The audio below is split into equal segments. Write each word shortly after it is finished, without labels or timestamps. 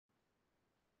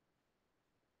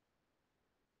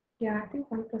Yeah, I think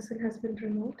one person has been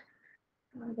removed,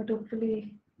 but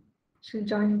hopefully she'll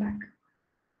join back.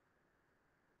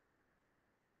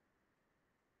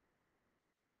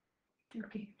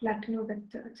 Okay, glad to know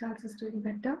that Charles is doing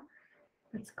better.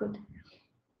 That's good.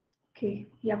 Okay,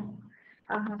 yeah.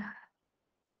 Uh,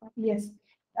 yes.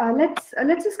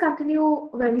 Let's just continue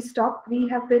where we stopped. We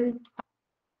have been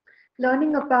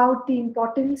learning about the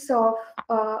importance of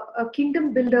a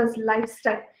kingdom builder's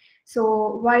lifestyle.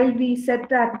 So while we said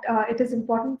that it is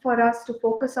important for us to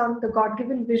focus on the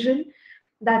God-given vision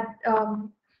that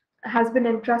has been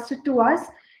entrusted to us,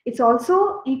 it's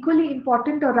also equally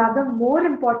important, or rather more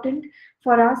important,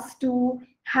 for us to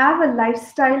have a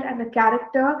lifestyle and a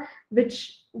character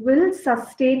which will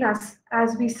sustain us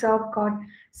as we serve God.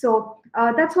 So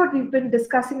that's what we've been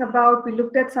discussing about. We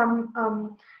looked at some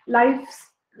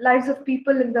lives of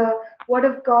people in the Word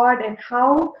of God and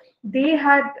how they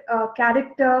had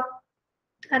character,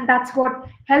 and that's what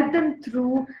helped them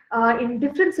through in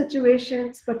different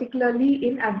situations, particularly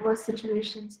in adverse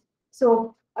situations.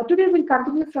 So today we'll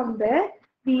continue from there.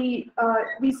 We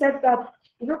said that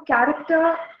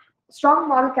character, strong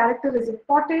moral character is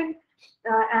important,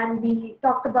 and we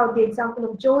talked about the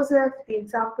example of Joseph, the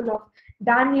example of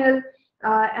Daniel,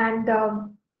 and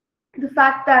the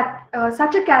fact that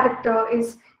such a character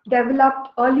is developed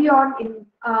early on in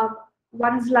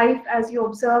one's life, as you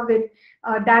observe in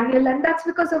Daniel, and that's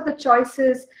because of the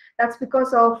choices, that's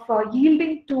because of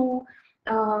yielding to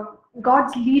uh,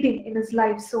 God's leading in his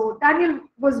life. So Daniel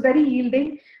was very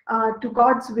yielding to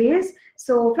God's ways.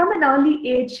 So from an early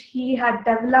age, he had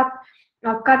developed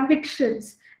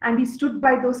convictions, and he stood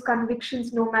by those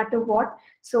convictions no matter what.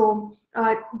 So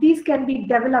these can be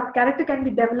developed, character can be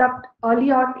developed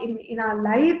early on in our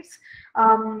lives.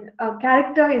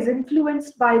 Character is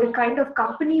influenced by the kind of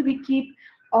company we keep,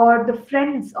 or the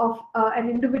friends of an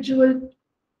individual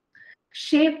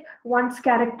shape one's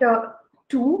character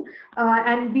too.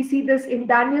 And we see this in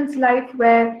Daniel's life,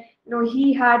 where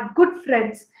he had good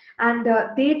friends, and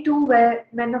they too were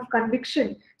men of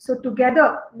conviction. So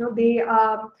together, they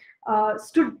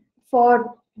stood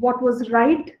for what was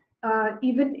right,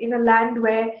 even in a land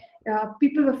where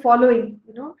people were following,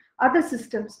 other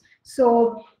systems.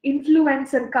 So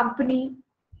influence and company,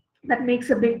 that makes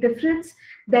a big difference.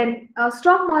 Then a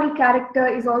strong moral character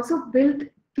is also built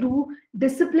through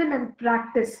discipline and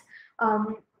practice.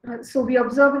 So we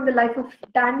observe in the life of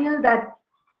Daniel that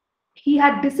he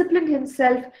had disciplined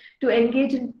himself to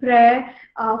engage in prayer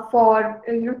for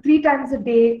 3 times a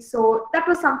day. So that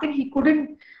was something he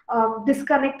couldn't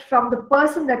disconnect from the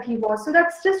person that he was. So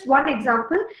that's just one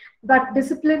example, but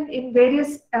discipline in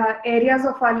various areas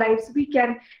of our lives, we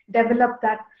can develop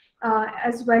that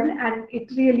as well, and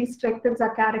it really strengthens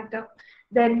our character.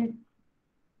 Then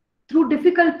through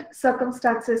difficult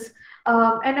circumstances,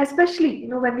 and especially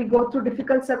when we go through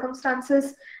difficult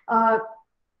circumstances,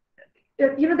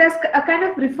 there's a kind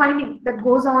of refining that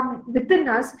goes on within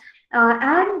us,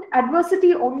 and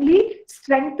adversity only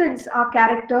strengthens our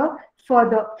character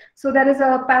further. So there is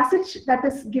a passage that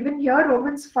is given here,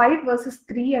 Romans 5 verses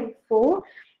 3 and 4.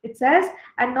 It says,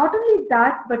 and not only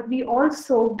that, but we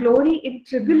also glory in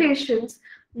tribulations,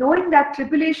 knowing that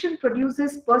tribulation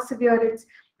produces perseverance,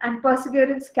 and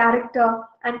perseverance character,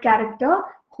 and character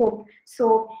hope.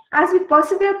 So as we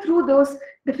persevere through those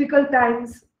difficult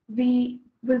times, we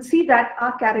will see that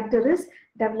our character is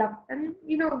developed. And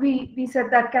we said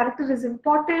that character is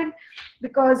important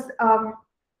because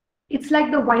it's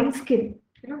like the wineskin,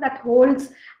 that holds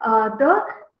the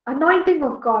anointing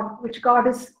of God, which God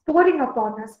is pouring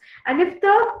upon us. And if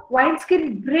the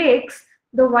wineskin breaks,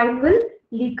 the wine will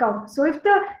leak out. So if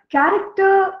the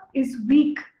character is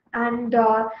weak, and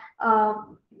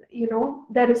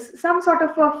there is some sort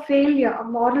of a failure, a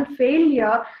moral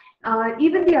failure,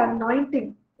 even the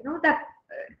anointing, that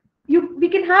we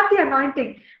can have the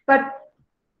anointing, but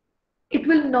it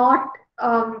will not,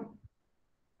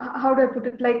 how do I put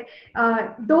it, like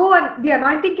though the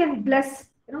anointing can bless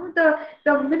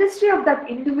the ministry of that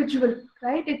individual,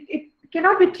 right? It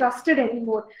cannot be trusted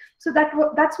anymore. So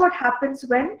that's what happens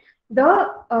when the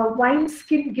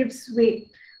wineskin gives way.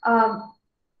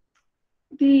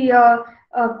 The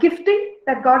gifting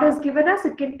that God has given us,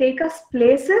 it can take us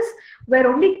places where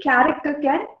only character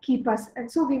can keep us, and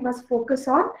so we must focus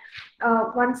on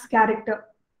one's character.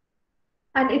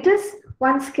 And it is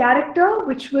one's character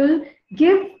which will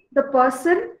give the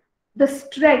person the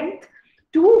strength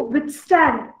to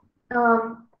withstand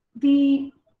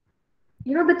the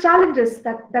challenges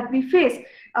that we face.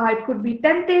 It could be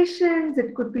temptations,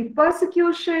 it could be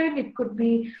persecution, it could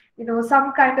be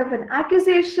some kind of an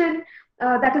accusation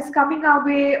that is coming our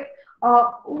way.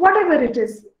 Whatever it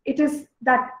is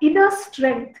that inner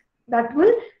strength that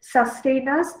will sustain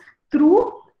us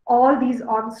through all these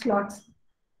onslaughts.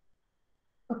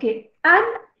 Okay, and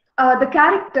the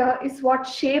character is what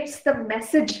shapes the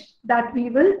message that we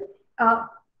will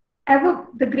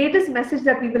the greatest message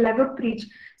that we will ever preach.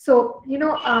 So,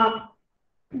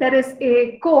 there is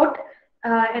a quote,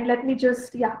 and let me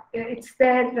just, it's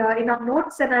there in our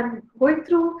notes, and I'm going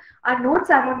through our notes.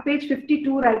 I'm on page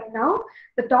 52 right now.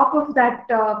 The top of that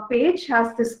page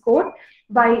has this quote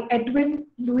by Edwin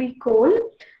Louis Cole,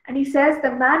 and he says,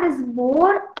 "The man is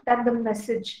more than the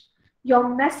message. Your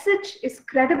message is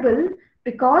credible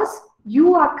because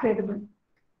you are credible.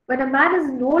 When a man is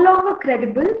no longer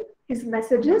credible, his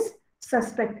message is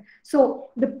suspect."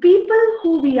 So the people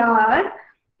who we are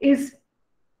is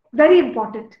very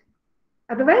important.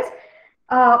 Otherwise,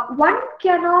 one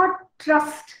cannot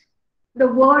trust the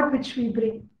word which we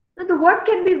bring. Now, the word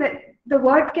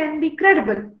can be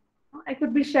credible. I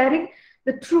could be sharing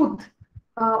the truth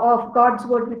of God's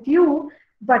word with you,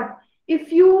 but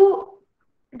if you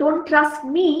don't trust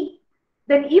me,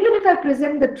 then even if I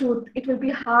present the truth, it will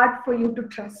be hard for you to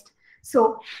trust.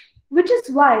 So, which is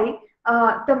why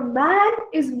the man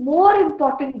is more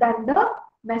important than the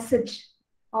message,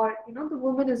 or the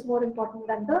woman is more important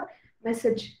than the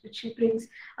message which she brings,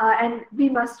 and we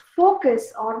must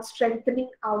focus on strengthening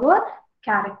our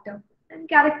character. And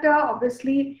character,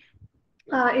 obviously,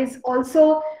 is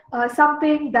also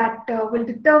something that will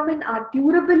determine our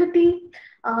durability.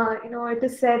 It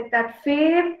is said that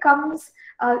fame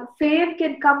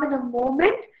can come in a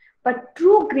moment, but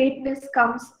true greatness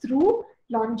comes through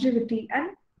longevity.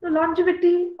 And the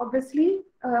longevity, obviously,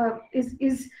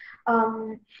 is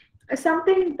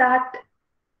something that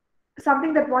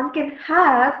one can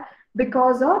have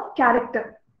because of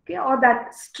character, okay, or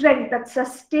that strength, that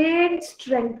sustained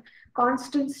strength,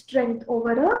 constant strength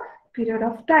over a period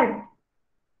of time.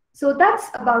 So that's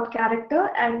about character,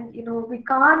 and we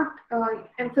can't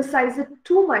emphasize it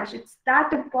too much. It's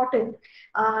that important,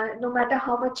 no matter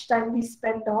how much time we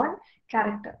spend on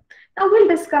character. Now we'll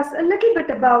discuss a little bit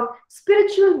about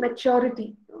spiritual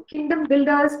maturity. Kingdom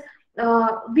builders,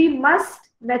 we must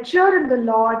mature in the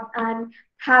Lord and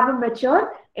have a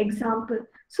mature example.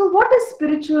 So what is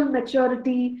spiritual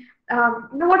maturity?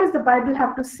 What does the Bible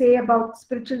have to say about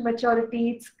spiritual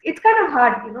maturity? It's kind of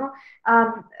hard,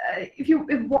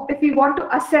 if we want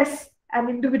to assess an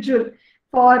individual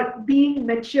for being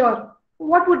mature,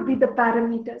 what would be the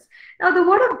parameters? Now, the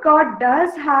Word of God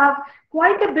does have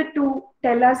quite a bit to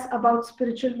tell us about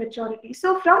spiritual maturity.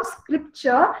 So from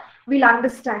Scripture, we'll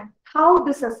understand how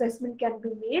this assessment can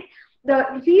be made. The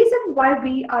reason why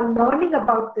we are learning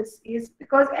about this is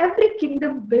because every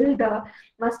kingdom builder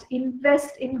must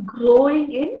invest in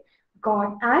growing in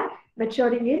God and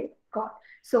maturing in God.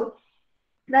 So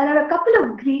there are a couple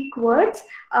of Greek words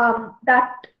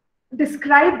that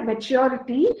describe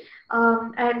maturity,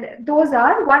 and those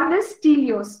are, one is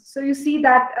teleos. So you see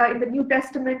that in the New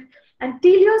Testament, and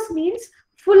teleos means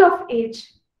full of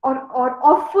age or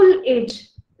of full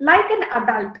age, like an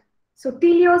adult. So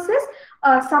teleos is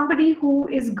somebody who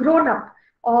is grown up,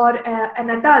 or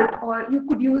an adult, or you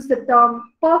could use the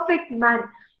term perfect man.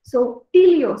 So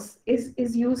teleos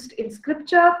is used in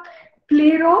Scripture.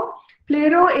 Plero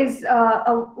is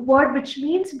a word which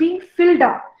means being filled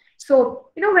up. So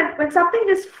when something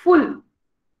is full,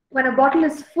 when a bottle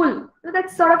is full,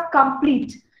 that's sort of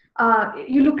complete.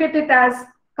 You look at it as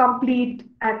complete,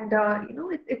 and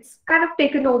it's kind of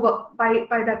taken over by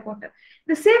that water.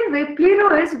 The same way,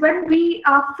 plero is when we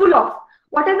are full of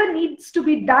whatever needs to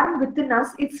be done within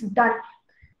us, it's done.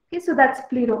 Okay, so that's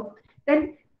plero.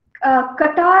 Then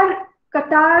katartis,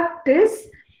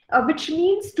 which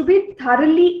means to be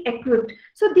thoroughly equipped.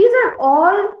 So these are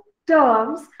all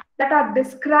terms that are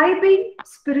describing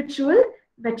spiritual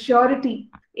maturity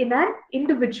in an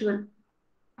individual.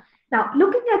 Now,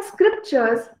 looking at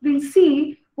scriptures, we'll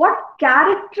see what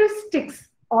characteristics,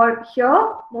 or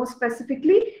here more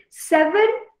specifically 7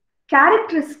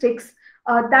 characteristics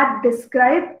that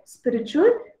describe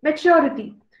spiritual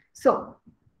maturity. So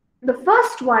the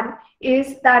first one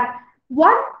is that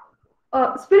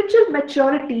spiritual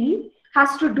maturity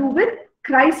has to do with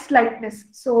Christ-likeness.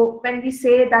 So when we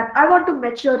say that I want to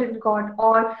mature in God,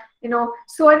 or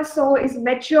so-and-so is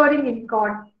maturing in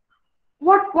God,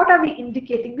 what are we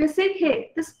indicating? We're saying,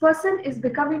 hey, this person is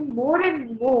becoming more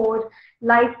and more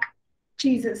like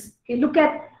Jesus. Okay, look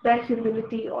at their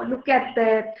humility, or look at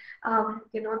their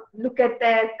look at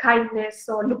their kindness,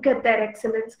 or look at their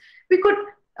excellence. We could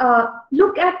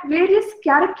look at various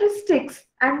characteristics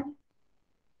and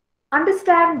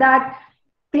understand that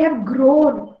they have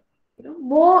grown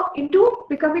more into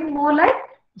becoming more like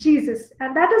Jesus,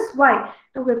 and that is why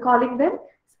we're calling them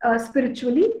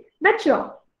spiritually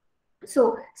mature.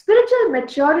 So spiritual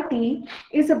maturity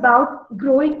is about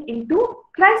growing into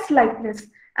Christ-likeness.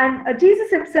 And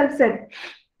Jesus himself said,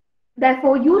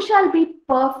 therefore you shall be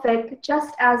perfect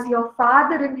just as your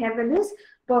Father in heaven is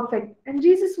perfect. And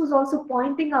Jesus was also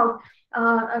pointing out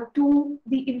to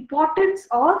the importance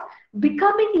of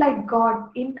becoming like God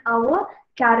in our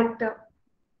character.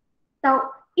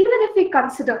 Now, even if we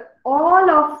consider all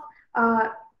of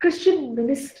Christian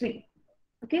ministry,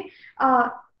 okay,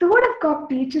 the Word of God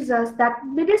teaches us that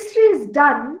ministry is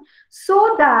done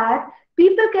so that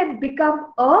people can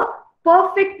become a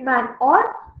perfect man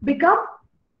or become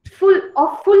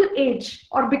full age,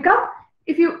 or become,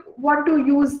 if you want to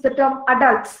use the term,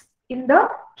 adults in the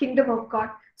kingdom of God.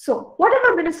 So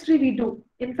whatever ministry we do,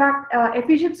 in fact,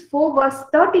 Ephesians 4 verse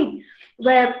 13,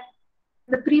 where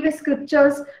the previous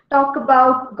scriptures talk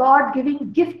about God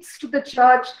giving gifts to the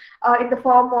church in the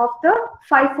form of the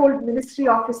fivefold ministry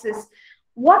offices.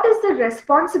 What is the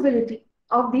responsibility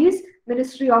of these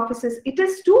ministry offices? It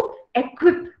is to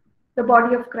equip the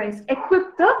body of Christ,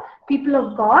 equip the people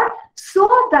of God,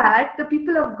 so that the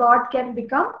people of God can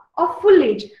become of full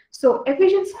age. So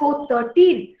Ephesians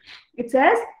 4:13, it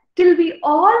says, till we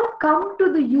all come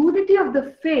to the unity of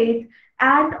the faith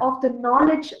and of the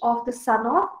knowledge of the Son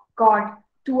of God,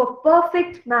 to a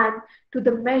perfect man, to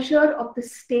the measure of the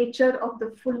stature of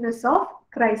the fullness of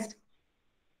Christ.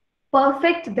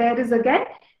 Perfect, there is again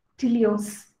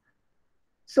teleos.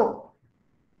 So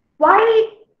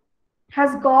why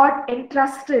has God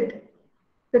entrusted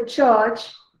the church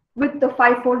with the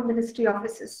fivefold ministry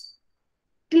offices?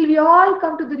 Till we all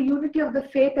come to the unity of the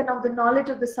faith and of the knowledge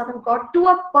of the Son of God, to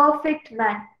a perfect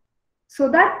man, so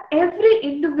that every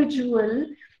individual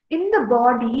in the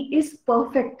body is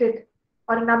perfected.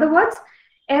 Or in other words,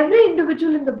 every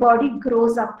individual in the body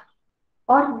grows up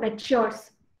or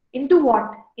matures into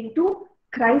what? Into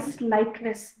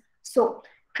Christ-likeness. So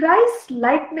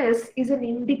Christ-likeness is an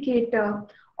indicator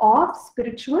of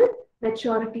spiritual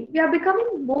maturity. We are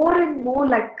becoming more and more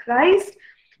like Christ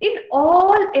in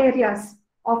all areas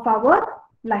of our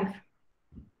life.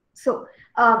 So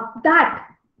that,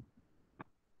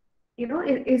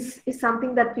 is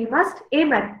something that we must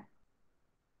aim at.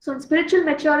 So in spiritual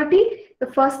maturity, the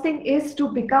first thing is to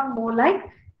become more like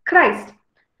Christ.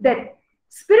 Then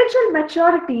spiritual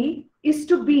maturity is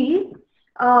to be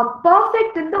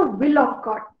perfect in the will of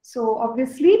God. So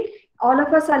obviously, all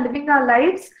of us are living our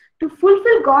lives to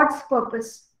fulfill God's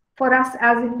purpose for us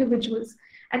as individuals.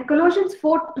 And Colossians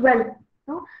 4:12,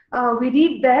 we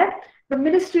read there, the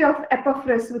ministry of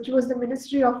Epaphras, which was the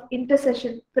ministry of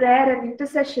intercession, prayer and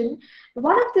intercession.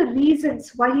 One of the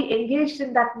reasons why he engaged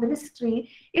in that ministry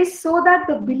is so that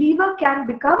the believer can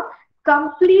become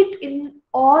complete in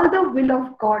all the will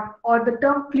of God, or the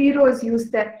term plero is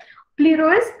used there.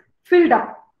 Plero is filled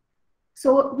up.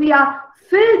 So we are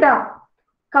filled up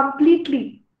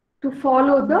completely to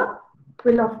follow the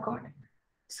will of God.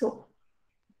 So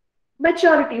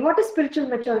maturity, what is spiritual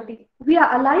maturity? We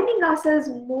are aligning ourselves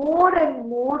more and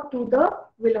more to the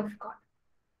will of God.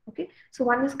 Okay, so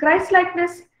one is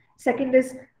Christ-likeness. Second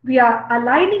is we are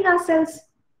aligning ourselves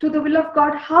to the will of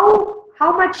God. How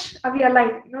much are we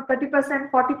aligned? 30%,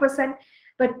 40%.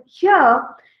 But here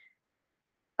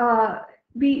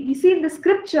we see in the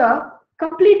scripture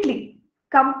complete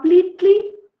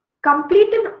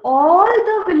in all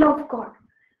the will of God.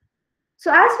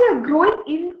 So as we are growing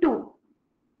into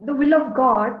the will of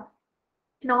God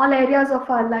in all areas of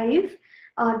our life,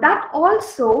 that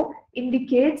also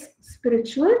indicates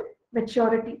spiritual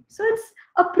maturity. So it's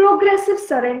a progressive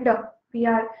surrender. We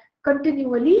are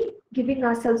continually giving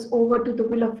ourselves over to the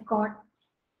will of God.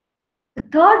 The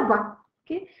third one,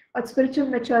 okay, of spiritual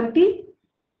maturity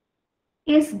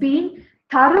is being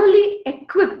thoroughly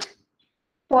equipped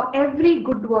for every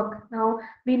good work. Now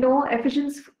we know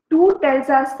Ephesians 2 tells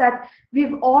us that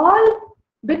we've all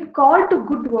been called to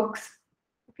good works.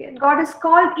 Okay, and God has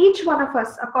called each one of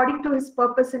us according to his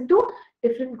purpose into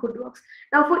different good works.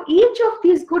 Now for each of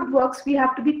these good works, we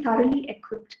have to be thoroughly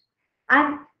equipped.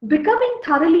 And becoming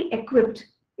thoroughly equipped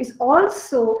is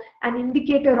also an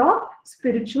indicator of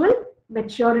spiritual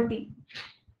maturity.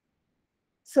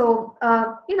 So,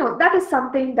 that is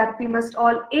something that we must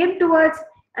all aim towards,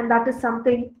 and that is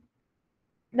something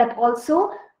that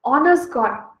also honors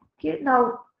God. Okay,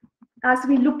 now as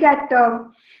we look at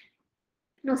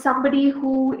somebody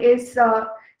who is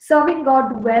serving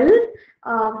God well,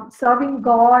 serving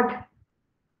God,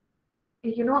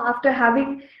 after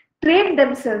having trained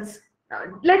themselves.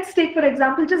 Let's take for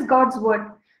example just God's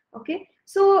word. Okay,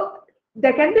 so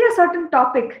there can be a certain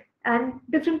topic and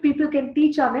different people can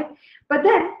teach on it, but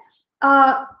then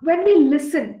when we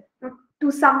listen,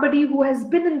 to somebody who has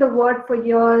been in the word for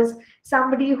years,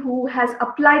 somebody who has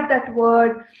applied that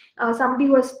word, somebody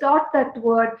who has taught that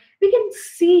word, we can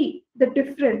see the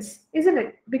difference, isn't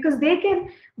it? Because they can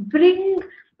bring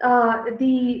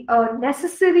the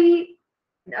necessary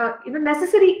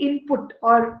necessary input,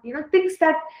 or things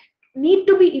that need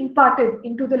to be imparted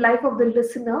into the life of the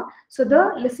listener, so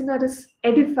the listener is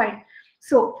edified.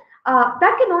 So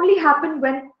that can only happen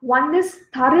when one is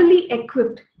thoroughly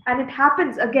equipped, and it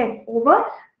happens again over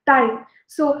time.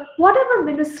 So whatever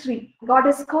ministry God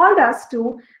has called us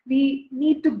to, we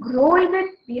need to grow in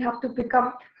it. We have to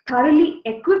become thoroughly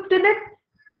equipped in it.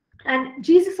 And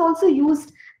Jesus also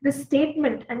used this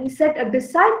statement, and he said, a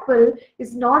disciple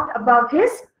is not above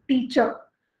his teacher.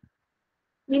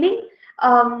 Meaning,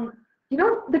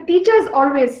 the teacher is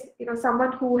always,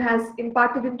 someone who has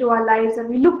imparted into our lives, and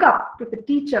we look up to the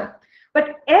teacher.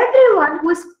 But everyone who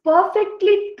is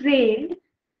perfectly trained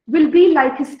will be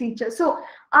like his teacher. So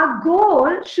our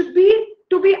goal should be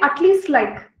to be at least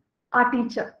like our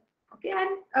teacher. Okay,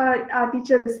 and our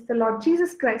teacher is the Lord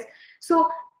Jesus Christ. So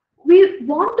we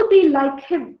want to be like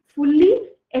him, fully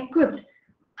equipped.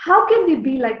 How can we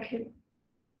be like him?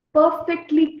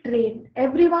 Perfectly trained.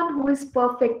 Everyone who is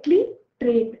perfectly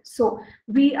trained. So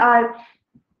we are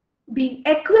being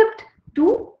equipped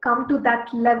to come to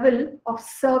that level of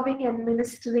serving and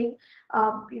ministering,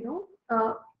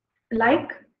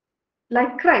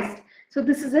 like Christ. So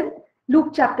this is in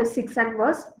Luke chapter 6 and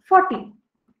verse 40.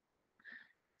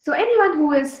 So anyone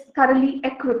who is thoroughly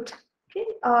equipped, okay,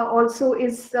 also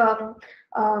is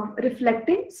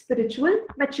reflecting spiritual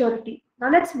maturity. Now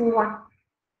let's move on.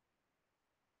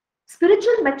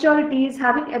 Spiritual maturity is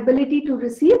having ability to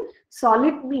receive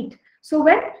solid meat. So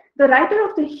when the writer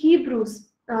of the Hebrews,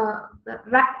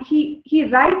 he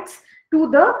writes to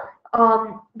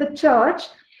the church,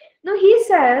 he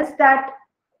says that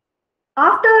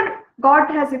after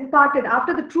God has imparted,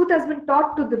 after the truth has been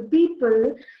taught to the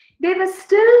people, they were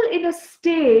still in a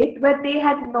state where they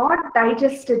had not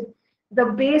digested the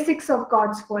basics of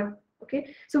God's word.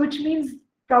 Okay, so which means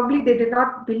probably they did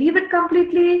not believe it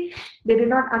completely, they did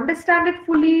not understand it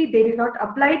fully, they did not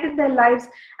apply it in their lives,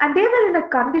 and they were in a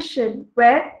condition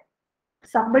where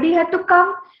somebody had to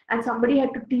come and somebody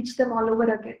had to teach them all over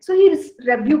again. So he is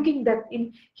rebuking them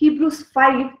in Hebrews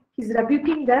 5. He's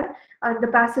rebuking them in the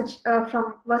passage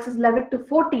from verses 11 to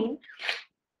 14,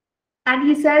 and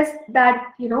he says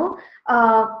that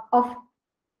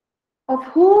of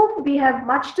whom we have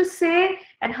much to say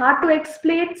and hard to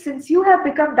explain, since you have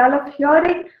become dull of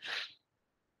hearing.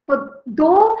 For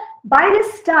though by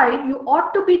this time you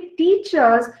ought to be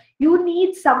teachers, you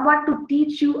need someone to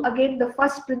teach you again the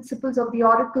first principles of the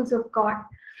oracles of God.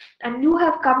 And you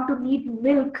have come to need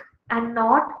milk and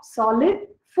not solid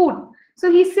food. So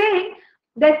he's saying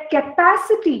that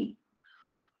capacity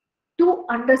to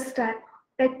understand,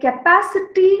 that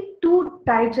capacity to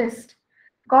digest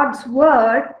God's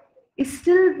word is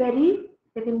still very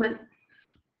minimal.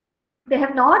 They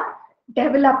have not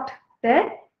developed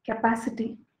their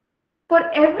capacity. For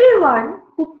everyone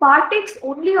who partakes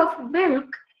only of milk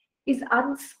is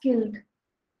unskilled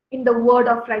in the word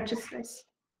of righteousness,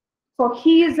 for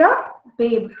he is a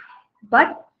babe.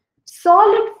 But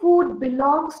solid food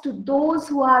belongs to those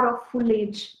who are of full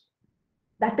age.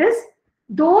 That is,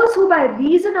 those who by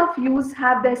reason of use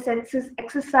have their senses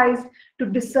exercised to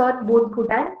discern both good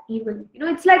and evil.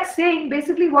 It's like saying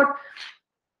basically what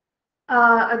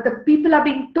the people are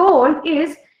being told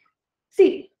is,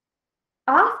 see,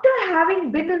 after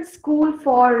having been in school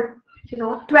for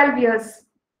 12 years,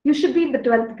 you should be in the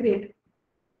 12th grade.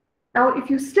 Now, if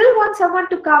you still want someone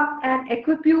to come and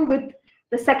equip you with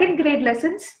the second grade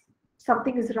lessons,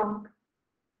 something is wrong.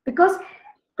 Because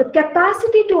the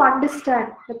capacity to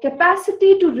understand, the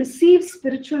capacity to receive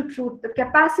spiritual truth, the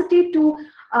capacity to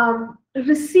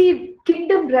receive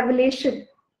kingdom revelation,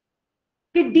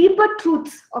 the deeper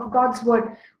truths of God's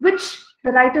word, which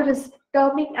the writer is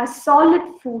terming as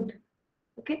solid food.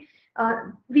 Okay,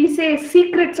 we say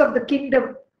secrets of the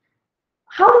kingdom.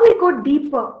 How do we go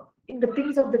deeper in the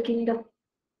things of the kingdom,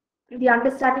 in the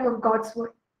understanding of God's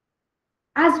word,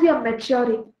 as we are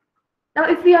maturing? Now,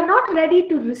 if we are not ready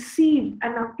to receive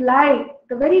and apply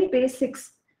the very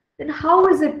basics, then how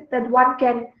is it that one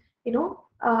can,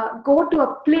 go to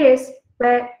a place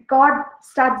where God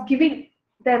starts giving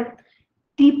them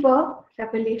deeper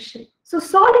revelation? So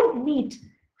solid meat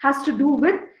has to do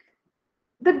with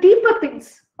the deeper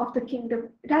things of the kingdom.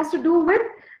 It has to do with,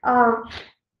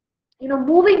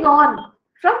 moving on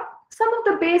from some of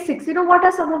the basics. What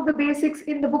are some of the basics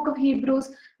in the book of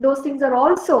Hebrews? Those things are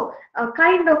also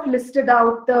kind of listed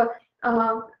out.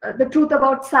 The truth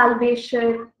about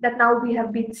salvation, that now we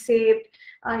have been saved.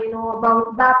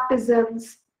 about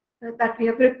baptisms, that we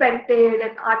have repented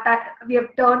and we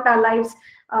have turned our lives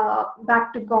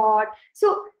back to God.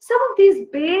 So some of these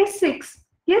basics,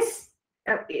 yes,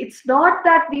 it's not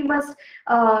that we must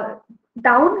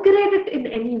downgrade it in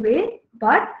any way,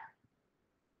 but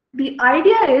the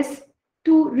idea is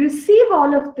to receive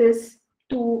all of this,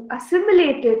 to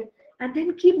assimilate it, and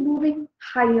then keep moving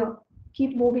higher,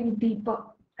 keep moving deeper,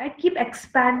 right? Keep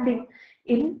expanding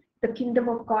in the kingdom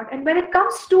of God. And when it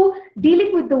comes to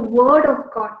dealing with the word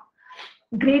of God,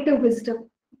 greater wisdom,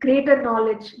 greater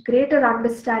knowledge, greater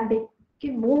understanding,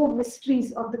 okay, more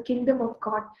mysteries of the kingdom of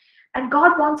God. And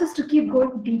God wants us to keep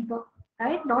going deeper,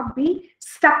 right? Not be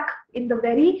stuck in the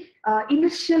very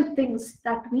initial things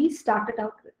that we started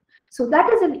out with. So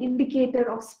that is an indicator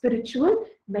of spiritual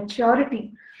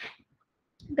maturity.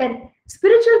 Then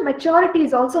spiritual maturity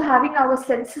is also having our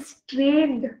senses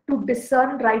trained to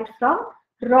discern right from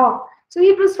wrong. So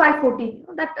Hebrews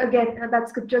 5:14, that again, that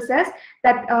scripture says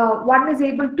that one is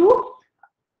able to,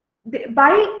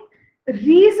 by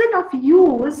reason of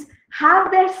use,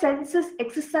 have their senses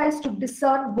exercised to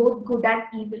discern both good and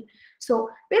evil. So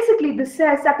basically this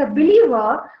says that a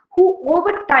believer who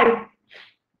over time,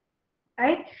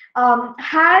 right,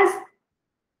 has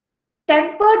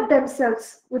tempered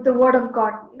themselves with the word of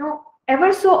God,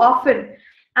 ever so often,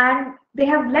 and they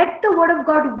have let the word of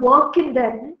God work in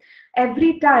them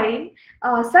every time,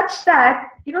 such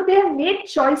that they have made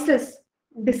choices,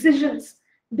 decisions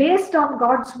based on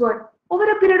God's word. Over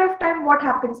a period of time, what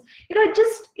happens?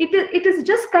 It is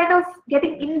just kind of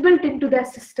getting inbuilt into their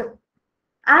system,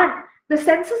 and the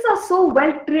senses are so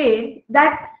well trained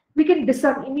that we can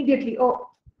discern immediately. Oh,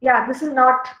 yeah, this is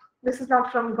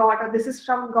not from God, or this is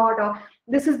from God, or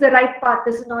this is the right path,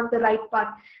 this is not the right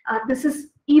path, this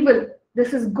is evil,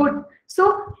 this is good.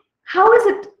 So how is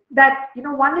it that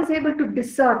one is able to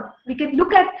discern? We can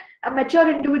look at a mature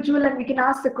individual and we can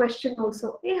ask the question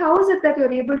also, hey, how is it that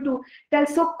you're able to tell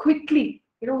so quickly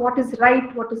what is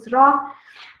right, what is wrong?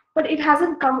 But it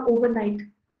hasn't come overnight.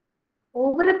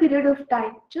 Over a period of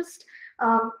time, just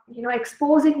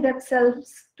exposing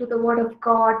themselves to the word of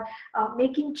God,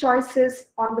 making choices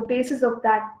on the basis of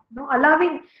that,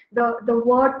 allowing the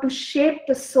word to shape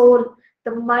the soul,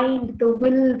 the mind, the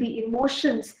will, the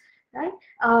emotions, right?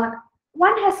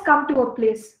 One has come to a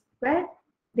place where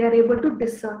they are able to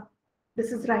discern,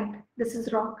 this is right, this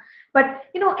is wrong. But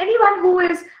anyone who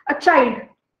is a child,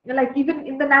 like even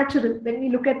in the natural, when we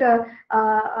look at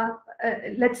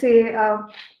let's say,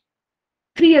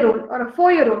 3-year-old or a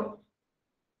 4-year-old,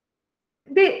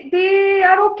 they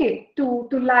are okay to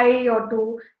lie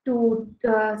or to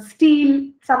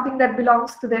steal something that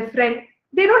belongs to their friend.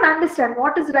 They don't understand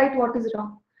what is right, what is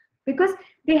wrong, because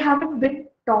they haven't been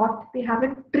taught, they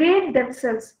haven't trained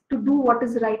themselves to do what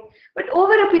is right. But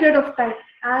over a period of time,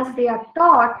 as they are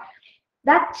taught,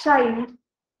 that child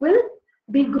will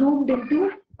be groomed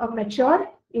into a mature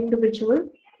individual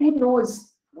who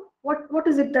knows what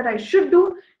is it that I should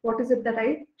do, what is it that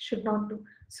I should not do.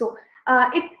 So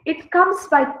it comes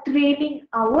by training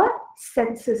our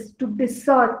senses to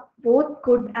discern both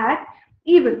good and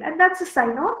evil, and that's a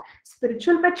sign of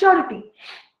spiritual maturity.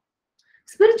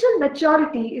 Spiritual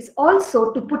maturity is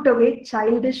also to put away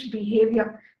childish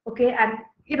behavior, okay, and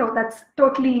that's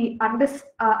totally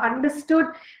understood.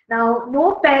 Now,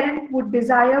 no parent would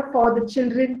desire for the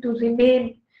children to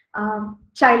remain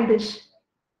childish.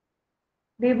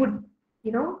 They would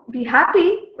be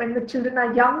happy when the children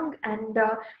are young and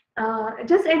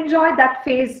just enjoy that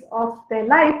phase of their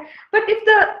life. But if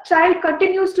the child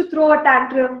continues to throw a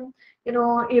tantrum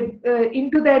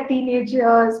into their teenage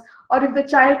years, or if the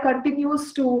child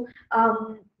continues to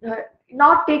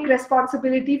not take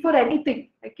responsibility for anything,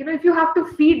 like if you have to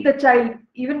feed the child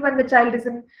even when the child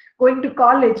isn't going to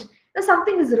college,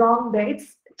 something is wrong there.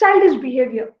 It's childish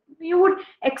behavior. You would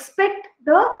expect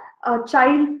the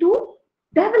child to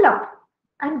develop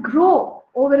and grow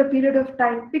over a period of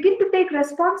time, begin to take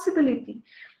responsibility,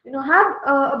 have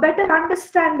a better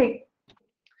understanding,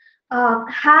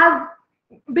 have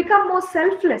become more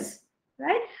selfless,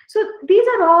 right? So these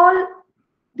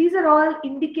are all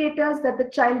indicators that the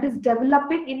child is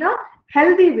developing in a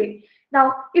healthy way.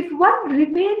 Now, if one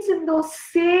remains in those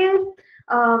same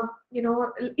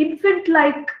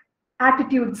infant-like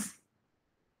attitudes,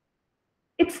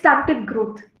 it's stunted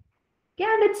growth, okay,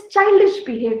 and it's childish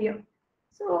behavior.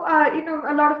 So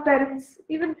a lot of parents,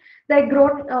 even they're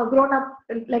grown up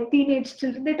like teenage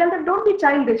children, they tell them, don't be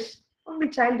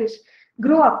childish,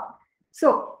 grow up.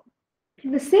 So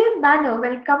in the same manner,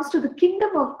 when it comes to the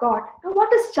kingdom of God, now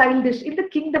what is childish in the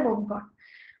kingdom of God?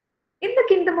 In the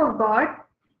kingdom of God,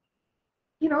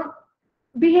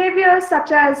 behaviors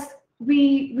such as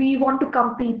we want to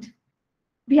compete.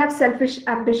 We have selfish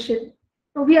ambition.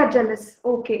 No, we are jealous.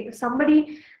 Okay, if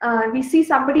somebody, we see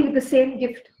somebody with the same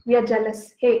gift, we are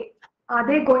jealous. Hey, are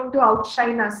they going to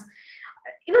outshine us?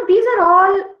 These are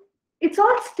all, it's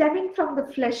all stemming from the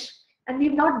flesh, and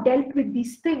we've not dealt with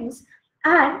these things,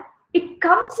 and it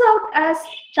comes out as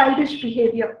childish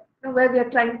behavior, where we are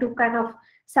trying to kind of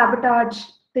sabotage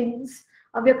things,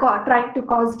 we are trying to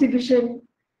cause division,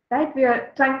 right? We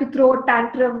are trying to throw a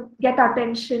tantrum, get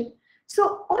attention.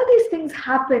 So all these things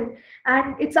happen,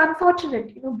 and it's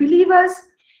unfortunate. Believers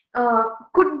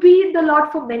could be in the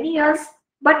Lord for many years,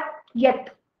 but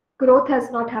yet growth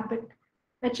has not happened,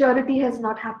 maturity has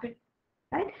not happened,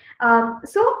 right?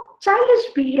 So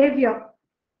childish behavior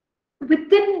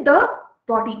within the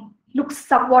body looks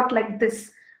somewhat like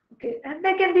this. Okay, and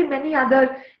there can be many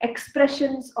other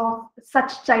expressions of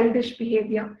such childish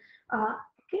behavior.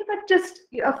 Okay, but just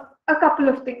a couple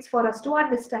of things for us to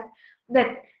understand.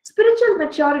 Then spiritual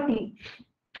maturity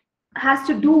has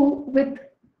to do with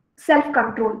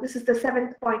self-control. This is the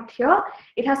 7th point here.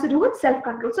 It has to do with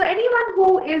self-control. So anyone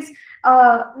who is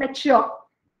mature,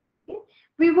 okay,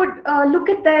 we would look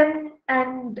at them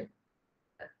and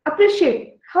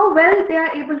appreciate how well they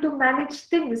are able to manage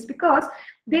things, because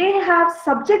they have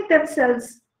subject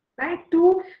themselves, right,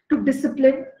 to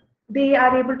discipline. They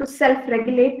are able to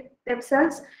self-regulate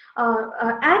themselves,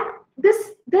 and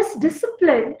this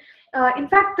discipline, in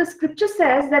fact, the scripture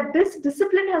says that this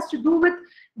discipline has to do with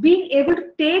being able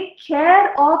to take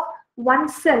care of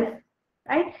oneself,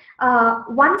 right?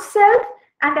 Oneself,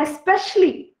 and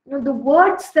especially the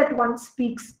words that one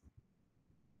speaks.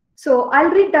 So I'll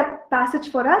read that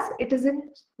passage for us. It is in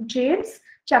James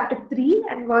chapter 3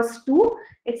 and verse 2.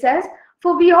 It says,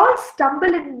 "For we all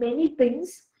stumble in many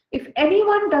things. If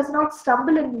anyone does not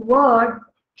stumble in word,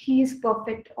 he is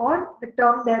perfect." Or the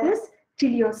term there is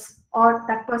teleos, or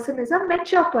that person is a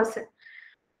mature person.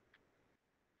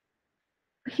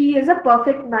 He is a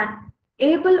perfect man,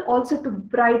 able also to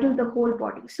bridle the whole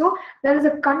body. So there is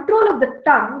a control of the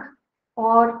tongue,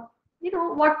 or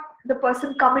what the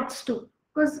person commits to,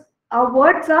 because our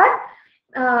words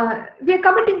are, we are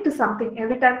committing to something.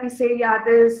 Every time we say, yeah,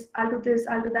 this, I'll do this,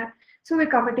 I'll do that. So we're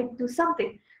committing to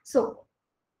something. So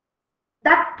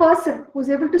that person who's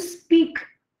able to speak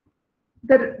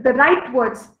the right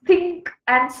words, think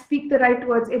and speak the right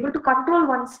words, able to control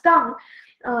one's tongue,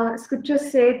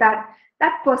 scriptures say that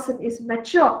that person is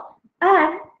mature,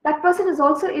 and that person is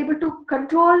also able to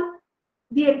control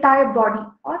the entire body,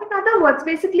 or in other words,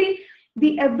 basically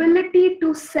the ability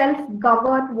to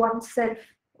self-govern oneself.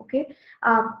 Okay,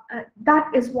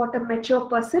 that is what a mature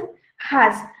person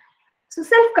has. So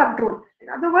self-control, in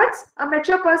other words, a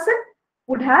mature person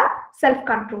would have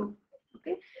self-control.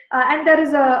 Okay, and there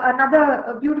is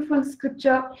another beautiful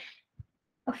scripture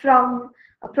from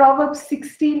Proverbs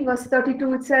 16 verse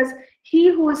 32. It says, "He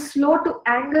who is slow to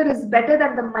anger is better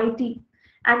than the mighty,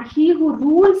 and he who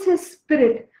rules his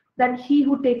spirit than he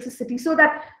who takes a city." So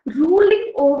that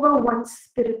ruling over one's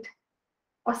spirit,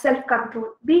 or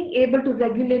self-control, being able to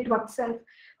regulate oneself,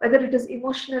 whether it is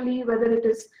emotionally, whether it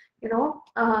is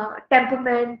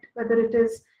temperament, whether it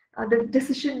is the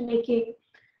decision making.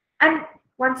 And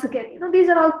once again, these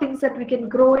are all things that we can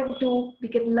grow into, we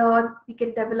can learn, we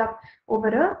can develop over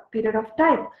a period of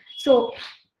time. So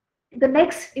the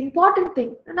next important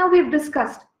thing, now we've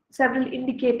discussed several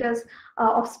indicators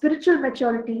of spiritual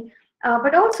maturity,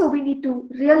 but also we need to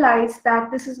realize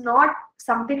that this is not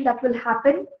something that will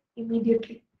happen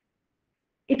immediately.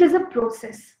 It is a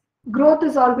process. Growth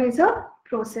is always a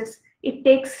process. It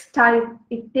takes time.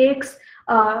 It takes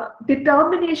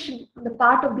determination on the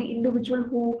part of the individual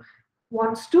who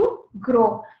wants to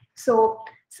grow. So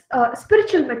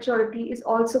spiritual maturity is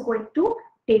also going to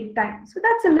take time. So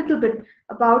that's a little bit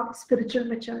about spiritual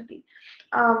maturity.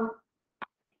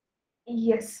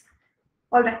 Yes.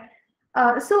 All right.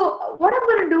 So what I'm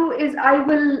going to do is I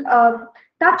will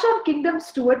touch on kingdom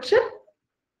stewardship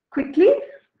quickly,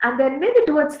 and then maybe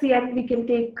towards the end we can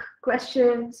take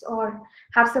questions or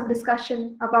have some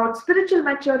discussion about spiritual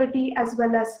maturity as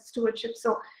well as stewardship.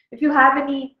 So if you have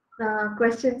any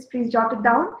questions, please jot it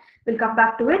down. We'll come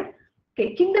back to it.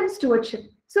 Okay, kingdom stewardship.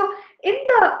 So in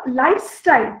the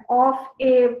lifestyle of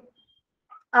a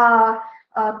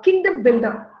kingdom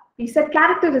builder, we said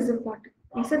character is important.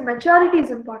 We said maturity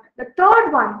is important. The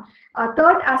third one,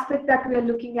 third aspect that we are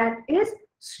looking at is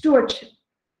stewardship.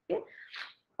 Okay,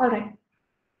 all right.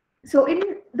 So in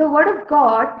the Word of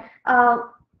God,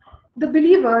 the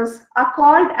believers are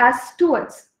called as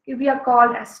stewards. Okay, we are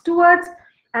called as stewards,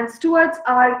 and stewards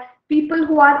are people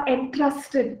who are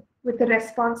entrusted with the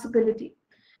responsibility.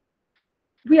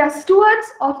 We are stewards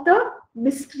of the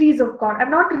mysteries of God.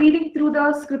 I'm not reading through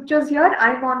the scriptures here.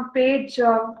 I'm on page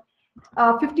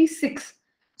 56.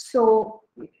 So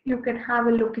you can have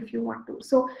a look if you want to.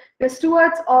 So we're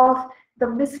stewards of the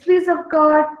mysteries of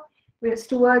God. We're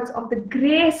stewards of the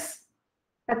grace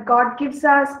that God gives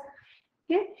us.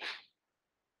 Okay,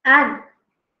 and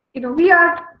we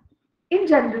are in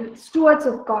general stewards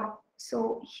of God.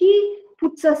 So He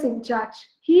puts us in charge.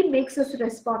 He makes us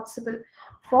responsible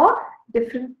for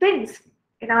different things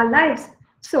in our lives.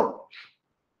 So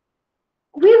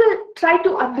we will try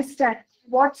to understand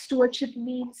what stewardship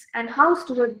means and how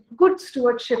good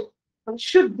stewardship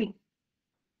should be.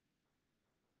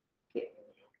 Okay.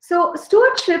 So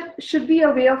stewardship should be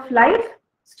a way of life.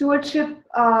 Stewardship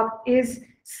is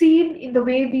seen in the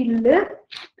way we live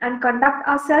and conduct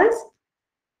ourselves.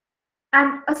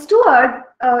 And a steward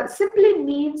simply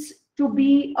means to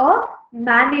be a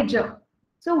manager.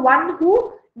 So one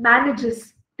who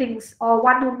manages things, or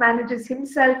one who manages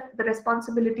himself, the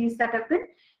responsibilities that have been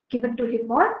given to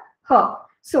him or her.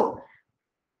 So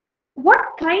what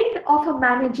kind of a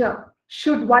manager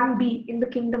should one be in the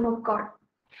kingdom of God?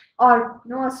 Or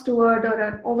a steward or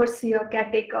an overseer,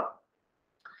 caretaker.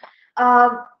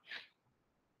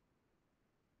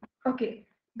 Okay,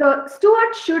 the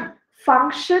steward should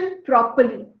function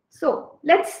properly. So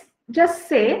let's just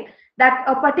say that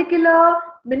a particular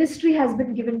ministry has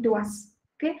been given to us,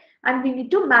 okay, and we need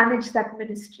to manage that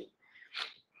ministry.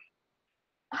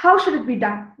 How should it be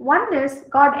done? One is,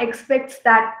 God expects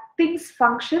that things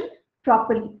function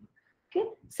properly. Okay.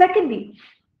 Secondly,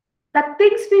 that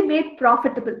things be made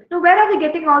profitable. Now, where are we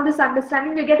getting all this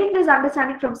understanding? We're getting this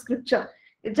understanding from scripture.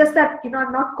 It's just that, I'm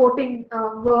not quoting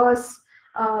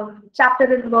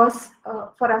chapter and verse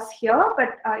for us here,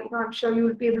 but I'm sure you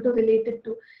will be able to relate it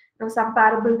to some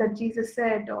parable that Jesus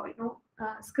said, or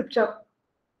scripture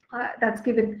that's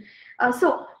given.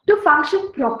 So to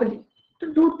function properly,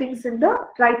 to do things in the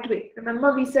right way.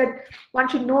 Remember, we said one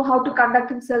should know how to conduct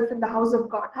himself in the house of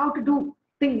God, how to do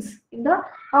things in the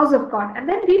house of God, and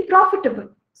then be profitable.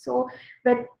 So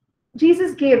when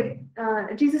Jesus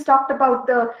talked about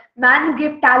the man who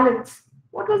gave talents.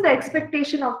 What was the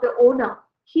expectation of the owner?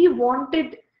 He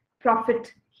wanted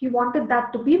profit. He wanted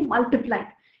that to be multiplied.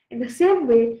 In the same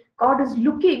way, God is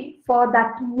looking for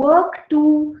that work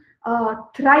to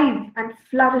thrive and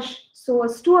flourish. So a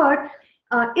steward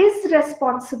is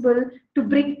responsible to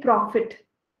bring profit.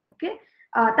 Okay,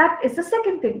 that is the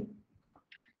second thing.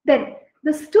 Then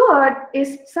the steward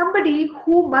is somebody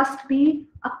who must be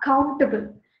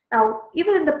accountable. Now,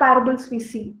 even in the parables we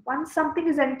see, once something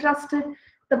is entrusted,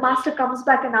 the master comes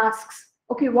back and asks,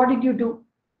 okay, what did you do?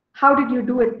 How did you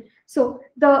do it? So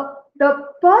the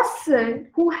person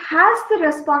who has the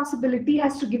responsibility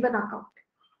has to give an account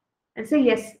and say,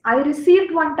 yes, I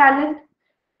received 1 talent,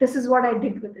 this is what I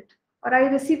did with it. Or I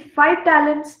received 5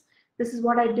 talents, this is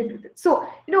what I did with it. So,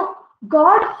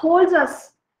 God holds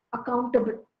us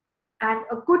accountable. And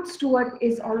a good steward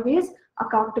is always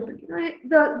accountable.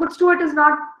 The good steward is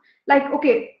not like,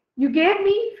 okay, you gave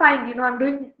me, fine, I'm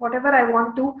doing whatever I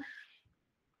want to.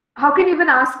 How can you even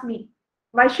ask me?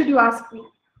 Why should you ask me?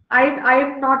 I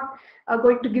am not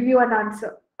going to give you an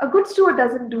answer. A good steward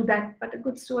doesn't do that, but a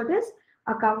good steward is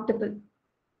accountable.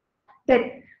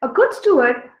 Then a good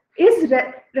steward is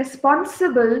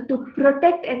responsible to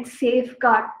protect and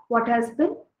safeguard what has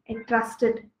been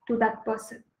entrusted to that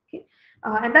person. Okay?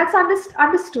 And that's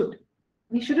understood.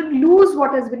 We shouldn't lose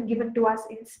what has been given to us.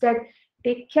 Instead,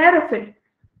 take care of it.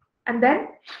 And then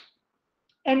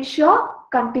ensure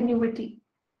continuity.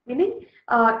 Meaning,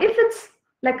 if it's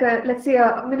like let's say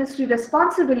a ministry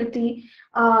responsibility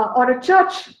or a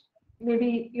church,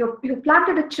 maybe you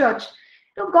planted a church.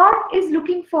 God is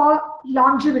looking for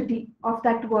longevity of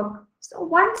that work. So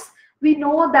once we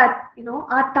know that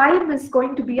our time is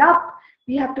going to be up,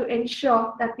 we have to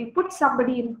ensure that we put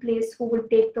somebody in place who will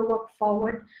take the work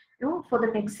forward for the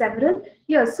next several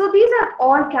years. So these are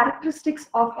all characteristics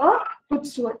of a good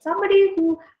steward. Somebody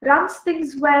who runs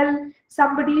things well,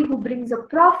 somebody who brings a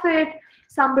profit,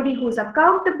 somebody who's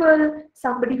accountable,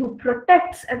 somebody who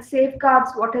protects and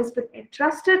safeguards what has been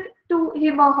entrusted to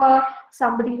him or her,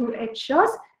 somebody who ensures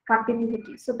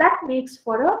continuity. So that makes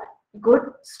for a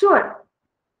good steward.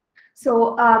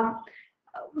 So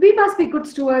we must be good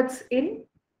stewards in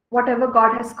whatever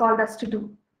God has called us to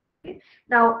do. Okay.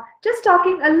 Now, just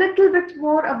talking a little bit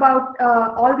more about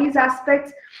all these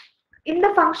aspects in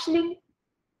the functioning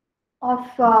of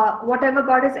whatever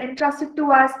God has entrusted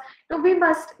to us. We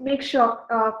must make sure,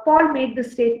 Paul made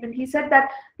this statement. He said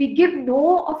that we give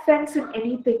no offense in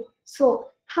anything. So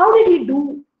how did he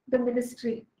do the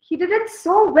ministry? He did it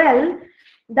so well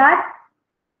that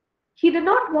he did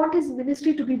not want his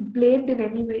ministry to be blamed in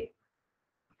any way.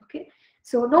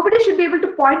 So nobody should be able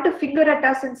to point a finger at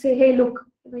us and say, hey, look,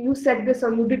 you said this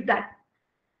or you did that.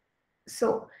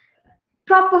 So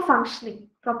proper functioning,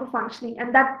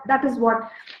 and that is what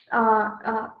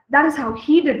that is how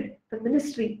he did the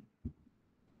ministry.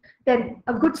 Then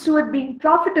a good steward being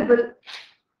profitable,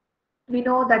 we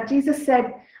know that Jesus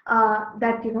said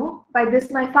that, by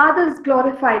this my Father is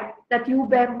glorified, that you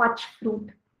bear much fruit.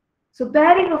 So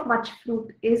bearing of much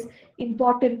fruit is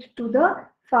important to the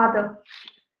Father.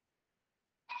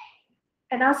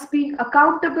 And us being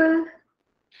accountable,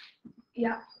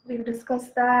 yeah, we'll discuss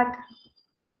that.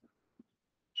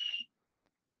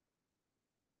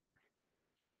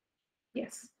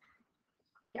 Yes.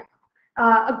 Yeah.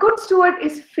 A good steward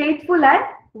is faithful and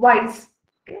wise.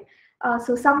 Okay.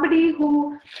 So somebody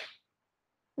who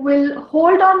will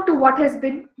hold on to what has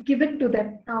been given to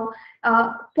them. Now,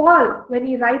 Paul, when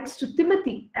he writes to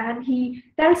Timothy, and he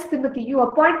tells Timothy, you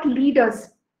appoint leaders.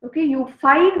 Okay, you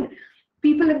find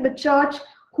people in the church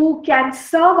who can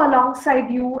serve alongside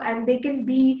you, and they can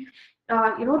be,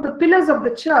 the pillars of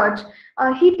the church.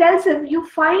 He tells him, you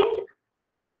find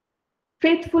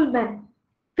faithful men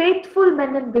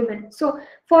and women. So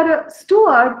for a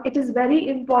steward, it is very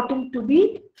important to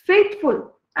be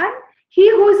faithful. And he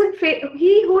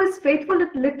who is faithful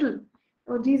at little,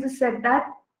 Jesus said that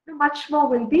much more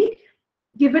will be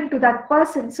given to that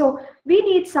person. So we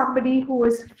need somebody who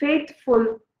is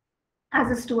faithful as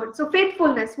a steward. So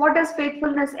faithfulness, what does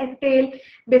faithfulness entail?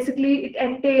 Basically, it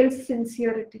entails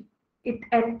sincerity. It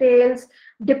entails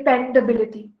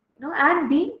dependability, and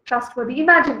being trustworthy.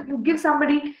 Imagine you give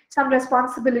somebody some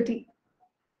responsibility,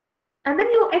 and then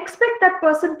you expect that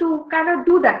person to kind of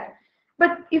do that.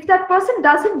 But if that person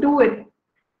doesn't do it,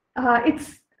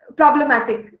 it's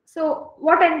problematic. So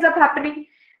what ends up happening?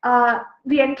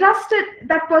 We entrusted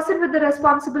that person with the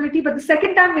responsibility, but the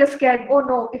second time we are scared. Oh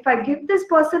no! If I give this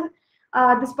person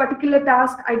this particular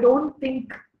task, I don't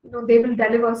think they will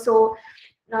deliver. So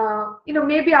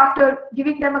maybe after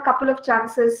giving them a couple of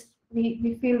chances,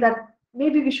 we feel that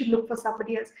maybe we should look for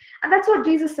somebody else. And that's what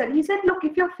Jesus said. He said, look,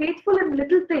 if you're faithful in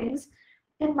little things,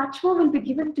 then much more will be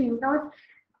given to you. Now, if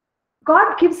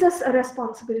God gives us a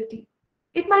responsibility,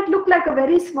 it might look like a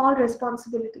very small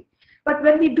responsibility, but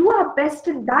when we do our best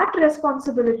in that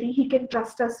responsibility, He can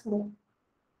trust us more.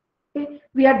 Okay?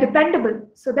 We are dependable.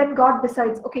 So then God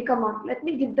decides, okay, come on, let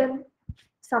me give them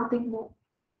something more.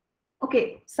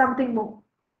 Okay, something more,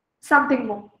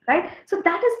 right? So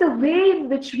that is the way in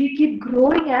which we keep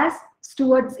growing as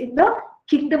stewards in the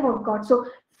kingdom of God. So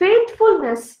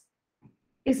faithfulness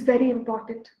is very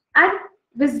important, and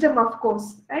wisdom, of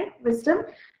course, right? Wisdom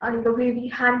in the way we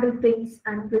handle things,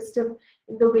 and wisdom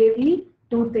in the way we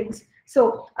do things.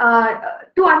 So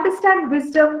to understand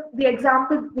wisdom, the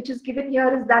example which is given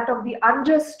here is that of the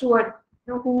unjust steward,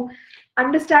 who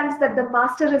understands that the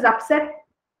master is upset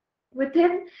with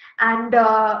him, and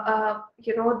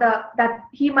that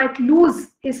he might lose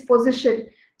his position.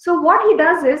 So what he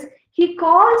does is he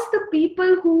calls the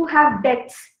people who have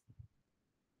debts,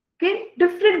 okay,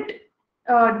 different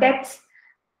debts.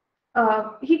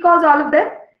 He calls all of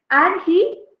them and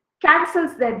he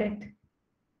cancels their debt.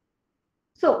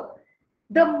 So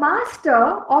the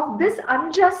master of this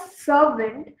unjust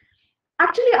servant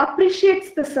actually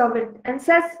appreciates the servant and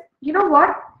says, you know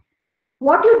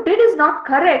what you did is not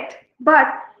correct, but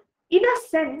in a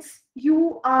sense,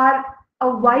 you are a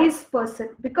wise person,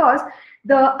 because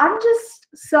the unjust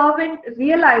servant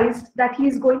realized that he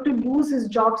is going to lose his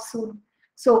job soon.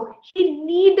 So he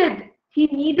needed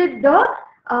the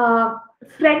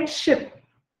friendship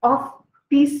of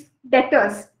these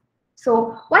debtors.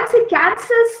 So once he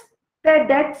cancels their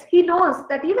debts, he knows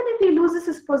that even if he loses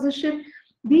his position,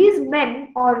 these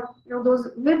men or those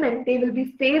women, they will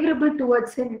be favorable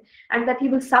towards him, and that he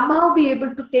will somehow be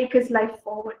able to take his life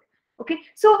forward. Okay,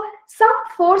 so some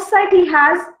foresight he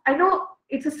has. I know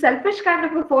it's a selfish kind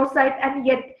of a foresight, and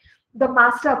yet the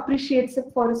master appreciates him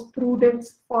for his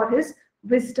prudence, for his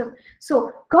wisdom.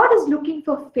 So God is looking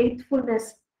for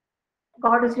faithfulness.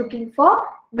 God is looking for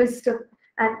wisdom.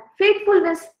 And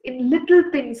faithfulness in little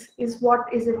things is what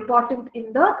is important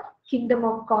in the kingdom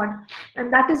of God.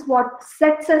 And that is what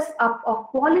sets us up or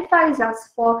qualifies us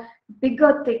for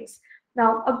bigger things.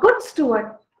 Now, a good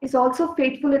steward is also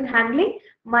faithful in handling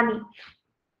money.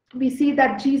 We see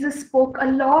that Jesus spoke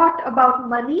a lot about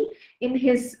money in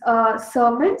his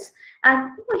sermons,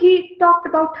 and he talked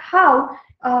about how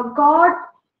God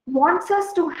wants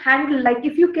us to handle, like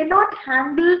if you cannot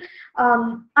handle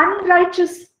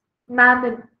unrighteous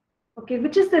mammon, okay,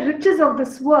 which is the riches of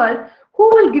this world, who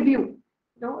will give you,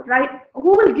 right?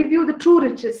 Who will give you the true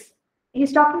riches?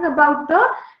 He's talking about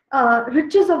the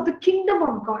riches of the kingdom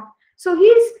of God. So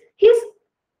he's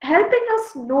helping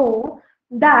us know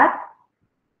that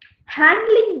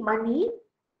handling money,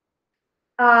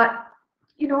 uh,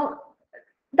 you know,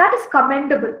 that is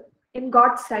commendable in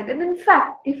God's sight. And in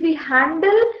fact, if we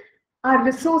handle our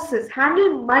resources,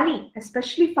 handle money,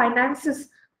 especially finances,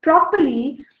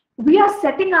 properly, we are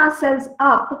setting ourselves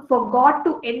up for God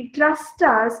to entrust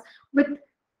us with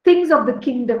things of the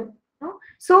kingdom.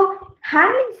 So,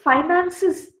 handling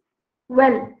finances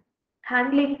well,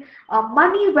 handling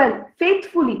money well,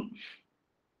 faithfully,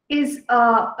 is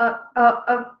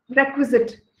a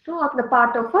requisite, on the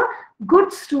part of a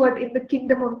good steward in the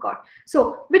kingdom of God.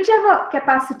 So, whichever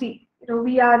capacity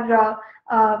we are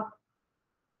uh,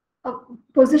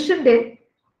 positioned in,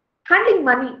 handling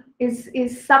money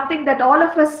is something that all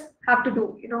of us have to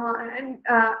do. And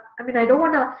I mean, I don't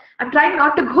want to. I'm trying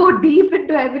not to go deep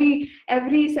into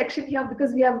every section here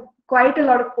because we have quite a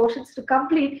lot of portions to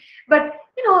complete. But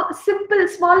simple,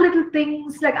 small little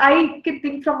things, like I can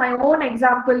think from my own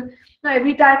example.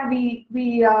 Every time we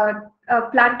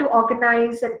plan to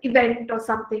organize an event or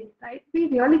something, right? We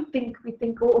think,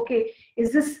 oh, okay,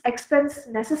 is this expense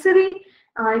necessary?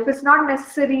 If it's not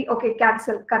necessary, okay,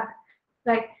 cancel, cut,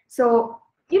 right? So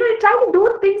you try to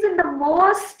do things in the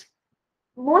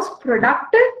most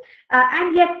productive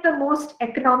and yet the most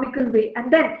economical way.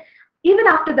 And then even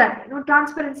after that,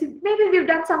 transparency. Maybe we've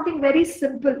done something very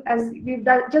simple, as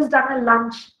just done a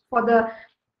lunch for the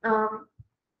um,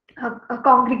 a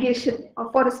congregation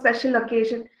or for a special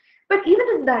occasion. But even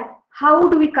in that, how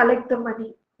do we collect the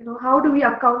money? How do we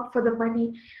account for the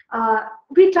money?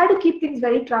 We try to keep things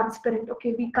very transparent.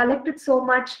 Okay, we collected so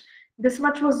much, this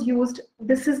much was used,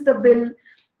 this is the bill.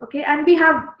 Okay, and we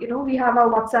have our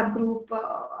WhatsApp group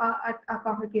at our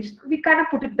congregation. We kind of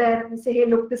put it there and we say, hey,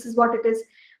 look, this is what it is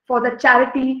for the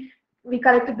charity. We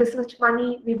collected this much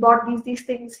money, we bought these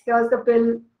things, here's the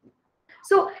bill.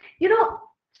 So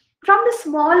from the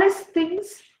smallest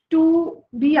things to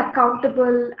be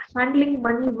accountable, handling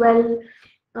money well.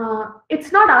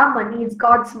 It's not our money, it's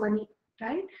God's money,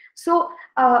 right? So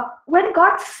when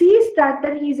God sees that,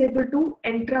 then He's able to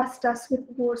entrust us with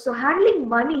more. So handling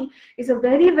money is a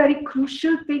very, very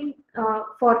crucial thing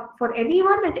for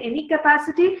anyone at any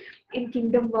capacity in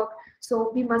kingdom work.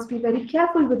 So we must be very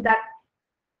careful with that.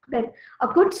 Then a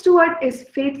good steward is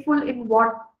faithful in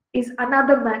what is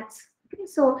another man's. Okay,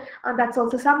 so that's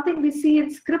also something we see in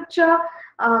scripture.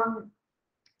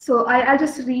 So I'll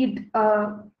just read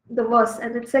the verse,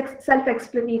 and it's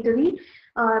self-explanatory.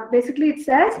 Basically, it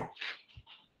says,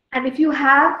 and if you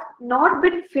have not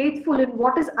been faithful in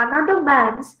what is another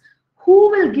man's, who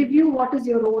will give you what is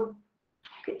your own?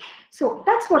 Okay. So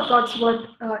that's what God's word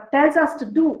tells us to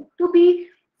do, to be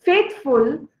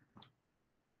faithful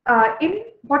in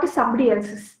what is somebody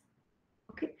else's.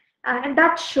 Okay, and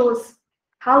that shows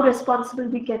how responsible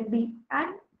we can be.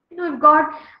 And if God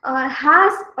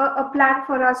has a plan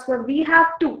for us where we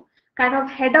have to kind of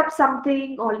head up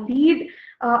something or lead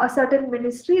a certain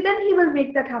ministry, then He will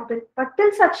make that happen. But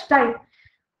till such time,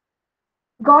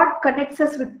 God connects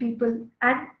us with people,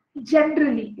 and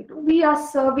generally, we are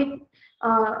serving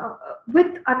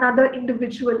with another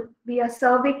individual. We are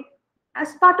serving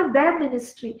as part of their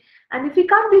ministry, and if we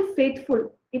can't be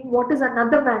faithful in what is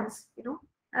another man's,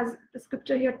 as the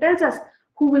scripture here tells us,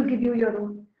 who will give you your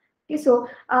own? Okay, so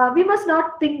we must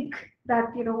not think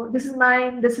that this is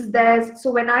mine, this is theirs.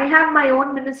 So when I have my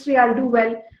own ministry, I'll do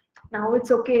well. Now it's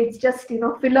okay. It's just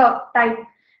filler time,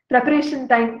 preparation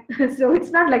time. So it's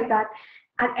not like that.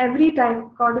 And every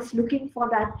time God is looking for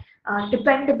that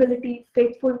dependability,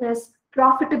 faithfulness,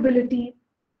 profitability,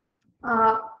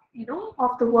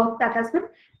 of the work that has been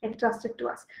entrusted to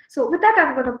us. So with that,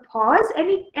 I'm going to pause.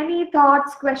 Any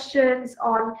thoughts, questions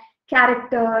on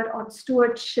character, on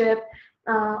stewardship,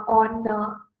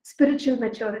 on spiritual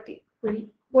maturity? We'll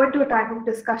go into a time of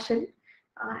discussion,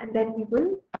 and then we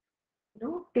will,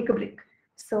 take a break.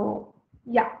 So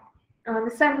yeah,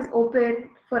 this time is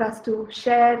open for us to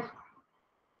share.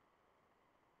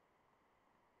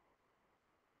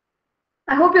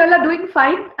 I hope you all are doing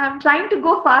fine. I'm trying to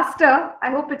go faster. I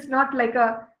hope it's not like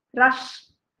a rush.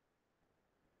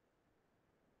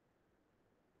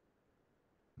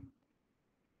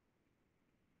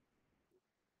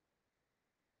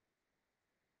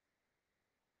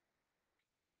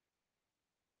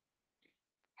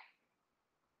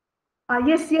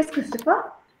 Yes,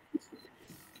 Christopher.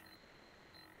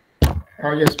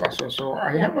 Yes, Pastor. So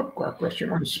I have a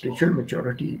question on spiritual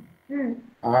maturity,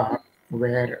 where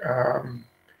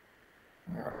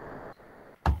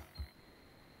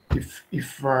if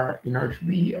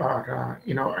we are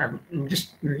I'm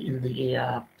just in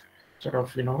the sort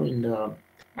of in the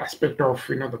aspect of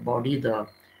the body, the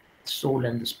soul,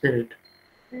 and the spirit.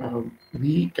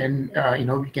 we can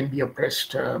we can be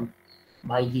oppressed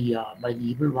by the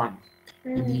evil one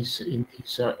in these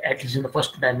at least in the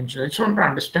first dimension. I just want to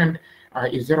understand: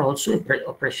 is there also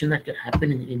oppression that can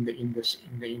happen in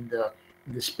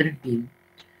the spirit being?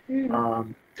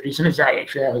 The reason is I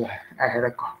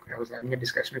was having a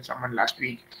discussion with someone last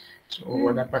week.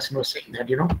 So that person was saying that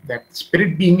that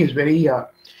spirit being is very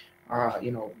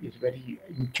is very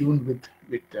in tune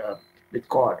with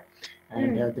God,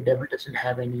 and the devil doesn't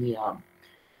have any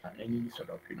sort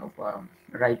of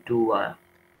right to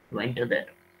enter there.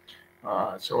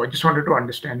 So I just wanted to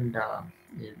understand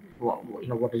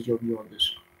what is your view on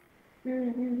this?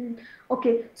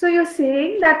 Okay, so you're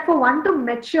saying that for one to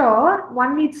mature,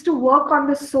 one needs to work on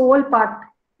the soul part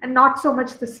and not so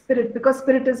much the spirit, because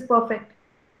spirit is perfect.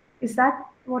 Is that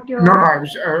what you're? No, I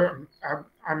was.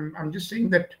 I'm just saying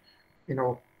that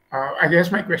I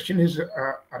guess my question is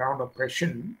around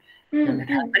oppression. Can it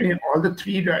happen in all the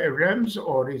three realms,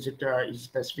 or is it is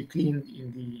specifically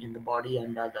in the body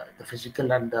and the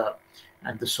physical and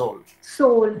the soul?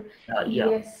 Soul. Yeah.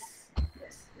 Yes.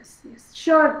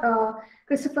 Sure,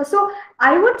 Christopher. So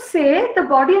I would say the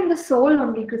body and the soul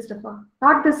only, Christopher,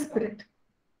 not the spirit.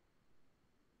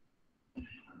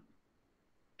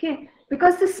 Okay,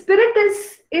 because the spirit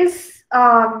is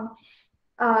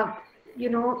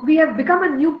we have become a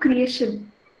new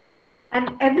creation,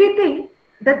 and everything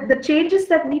that the changes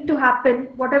that need to happen,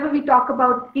 whatever we talk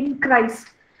about in Christ,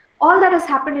 all that has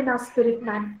happened in our spirit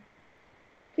man.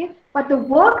 Okay, but the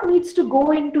work needs to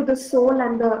go into the soul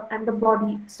and the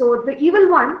body. So the evil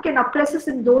one can oppress us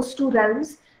in those two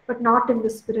realms, but not in the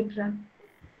spirit realm.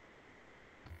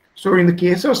 So in the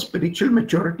case of spiritual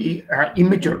immaturity,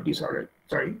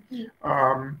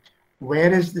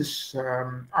 where is this?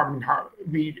 I mean, how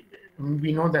we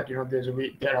know that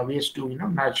there are ways to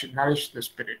nourish the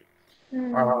spirit.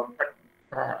 But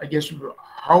I guess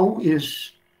how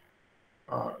is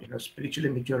spiritual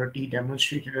immaturity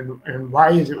demonstrated, and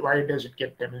why does it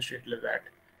get demonstrated like that?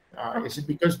 Is it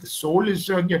because the soul is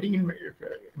getting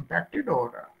impacted,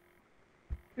 or?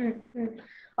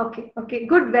 Okay,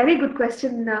 good, very good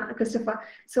question, Christopher.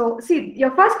 So see,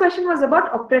 your first question was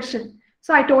about oppression.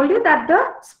 So I told you that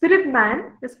the spirit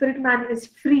man is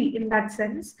free in that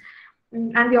sense.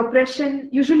 And the oppression,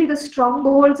 usually the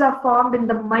strongholds are formed in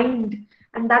the mind,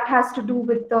 and that has to do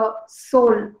with the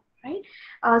soul, right?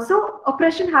 So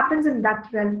oppression happens in that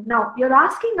realm. Now you're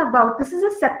asking about, this is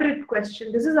a separate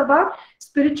question. This is about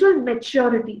spiritual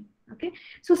maturity. Okay,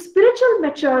 so spiritual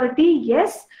maturity,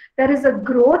 yes, there is a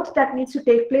growth that needs to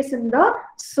take place in the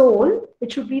soul,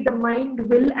 which would be the mind,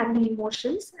 will, and the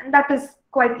emotions, and that is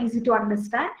quite easy to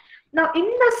understand. Now in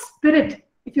the spirit,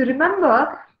 if you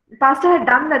remember, Pastor had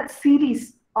done that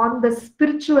series on the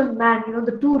spiritual man,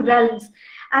 the two realms,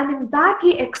 and in that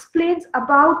he explains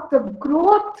about the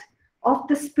growth of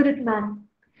the spirit man.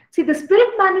 See, the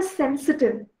spirit man is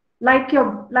sensitive, like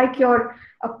your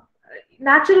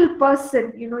natural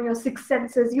person, your six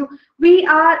senses. We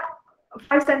are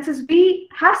five senses. We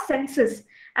have senses,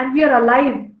 and we are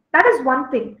alive. That is one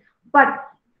thing. But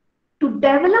to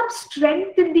develop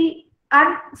strength in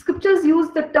and scriptures use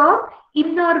the term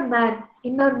inner man.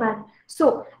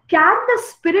 So can the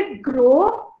spirit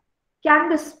grow? Can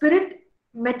the spirit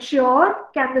mature?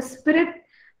 Can the spirit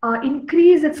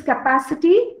increase its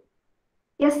capacity?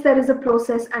 Yes, there is a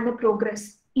process and a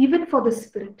progress even for the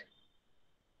spirit.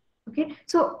 Okay,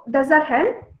 so does that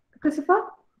help, Christopher?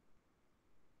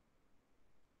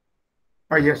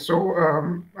 Yes. So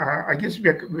I guess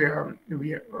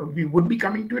we would be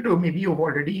coming to it, or maybe you've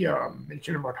already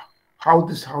mentioned about how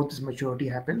this maturity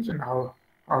happens, and how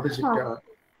does it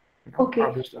okay,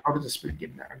 how does the spirit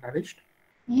get nourished?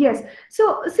 Yes.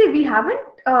 So see, we haven't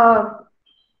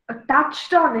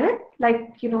touched on it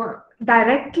like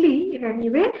directly in any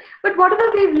way, but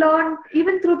whatever we've learned,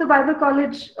 even through the Bible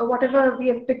College, whatever we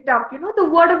have picked up, the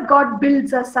Word of God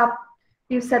builds us up.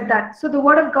 You said that. So the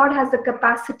Word of God has the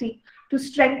capacity to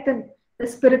strengthen the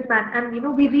spirit man, and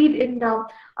we read in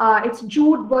it's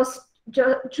Jude verse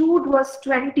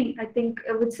 20, I think,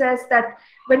 which says that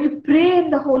when you pray in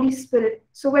the Holy Spirit,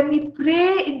 so when we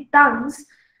pray in tongues,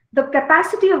 the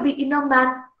capacity of the inner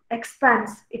man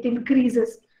expands, it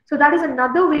increases. So that is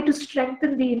another way to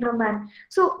strengthen the inner man.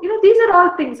 So these are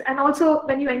all things, and also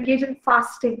when you engage in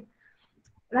fasting,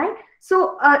 right?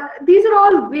 So these are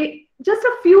all just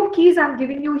a few keys I'm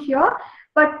giving you here,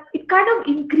 but it kind of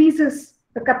increases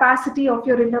the capacity of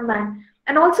your inner man,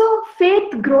 and also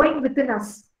faith growing within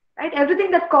us, right? Everything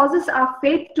that causes our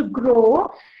faith to grow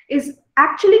is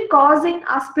actually causing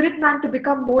our spirit man to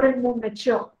become more and more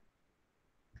mature.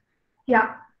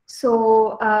 Yeah.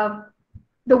 So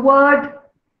the word,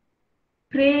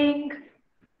 praying,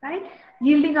 right?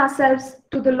 Yielding ourselves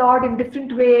to the Lord in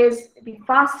different ways, maybe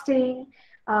fasting,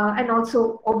 and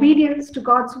also obedience to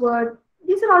God's word.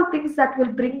 These are all things that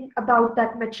will bring about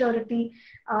that maturity.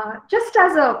 Just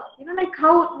as a, like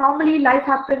how normally life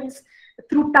happens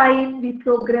through time, we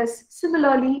progress.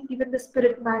 Similarly, even the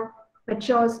spirit man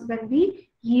matures when we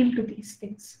yield to these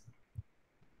things.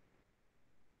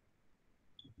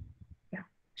 Yeah,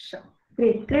 sure.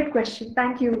 Great question.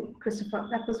 Thank you, Christopher.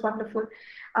 That was wonderful.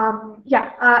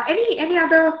 Any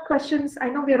other questions? I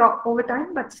know we're over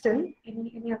time, but still,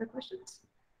 any other questions?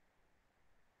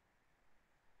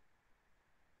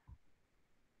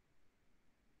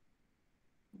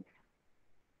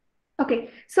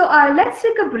 Okay, so let's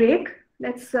take a break.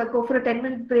 Let's go for a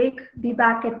 10-minute break. Be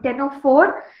back at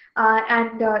 10:04.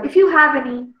 And if you have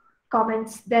any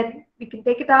comments, then we can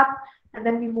take it up, and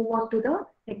then we move on to the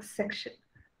next section.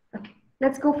 Okay,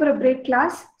 let's go for a break,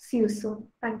 class. See you soon.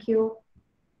 Thank you.